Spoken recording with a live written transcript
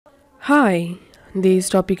Hi, this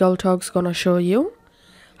topical talk's gonna show you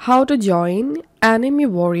how to join Enemy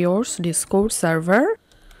Warriors Discord server.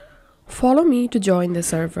 Follow me to join the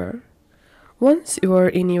server. Once you are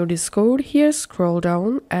in your Discord, here scroll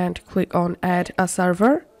down and click on Add a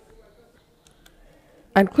Server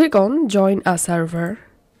and click on Join a Server.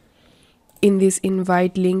 In this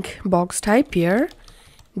invite link box, type here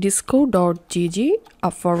discord.gg//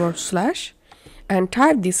 and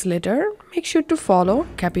type this letter. Make sure to follow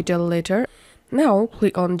capital letter. Now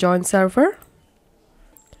click on Join Server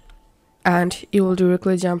and you will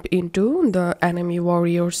directly jump into the Enemy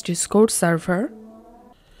Warriors Discord server.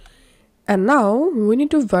 And now we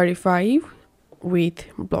need to verify with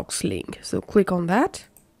Blocks link. So click on that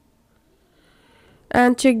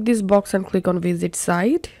and check this box and click on Visit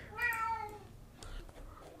Site.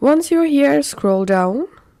 Once you're here, scroll down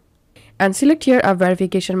and select here a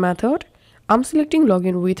verification method. I'm selecting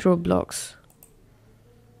login with Roblox.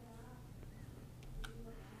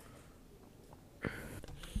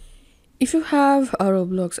 If you have a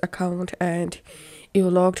Roblox account and you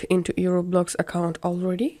logged into your Roblox account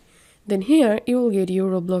already, then here you will get your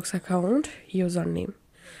Roblox account username.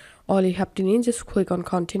 All you have to need, just click on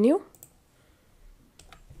continue.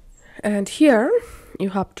 And here you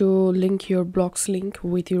have to link your Blocks link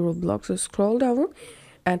with your Roblox. So scroll down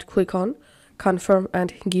and click on confirm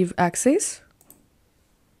and give access.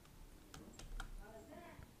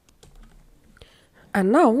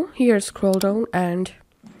 And now here scroll down and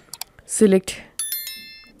select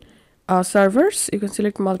servers. You can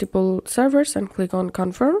select multiple servers and click on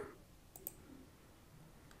confirm.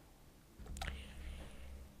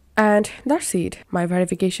 And that's it. My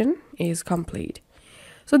verification is complete.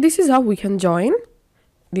 So this is how we can join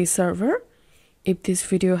this server. If this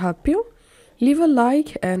video helped you, leave a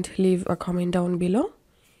like and leave a comment down below.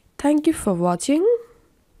 Thank you for watching.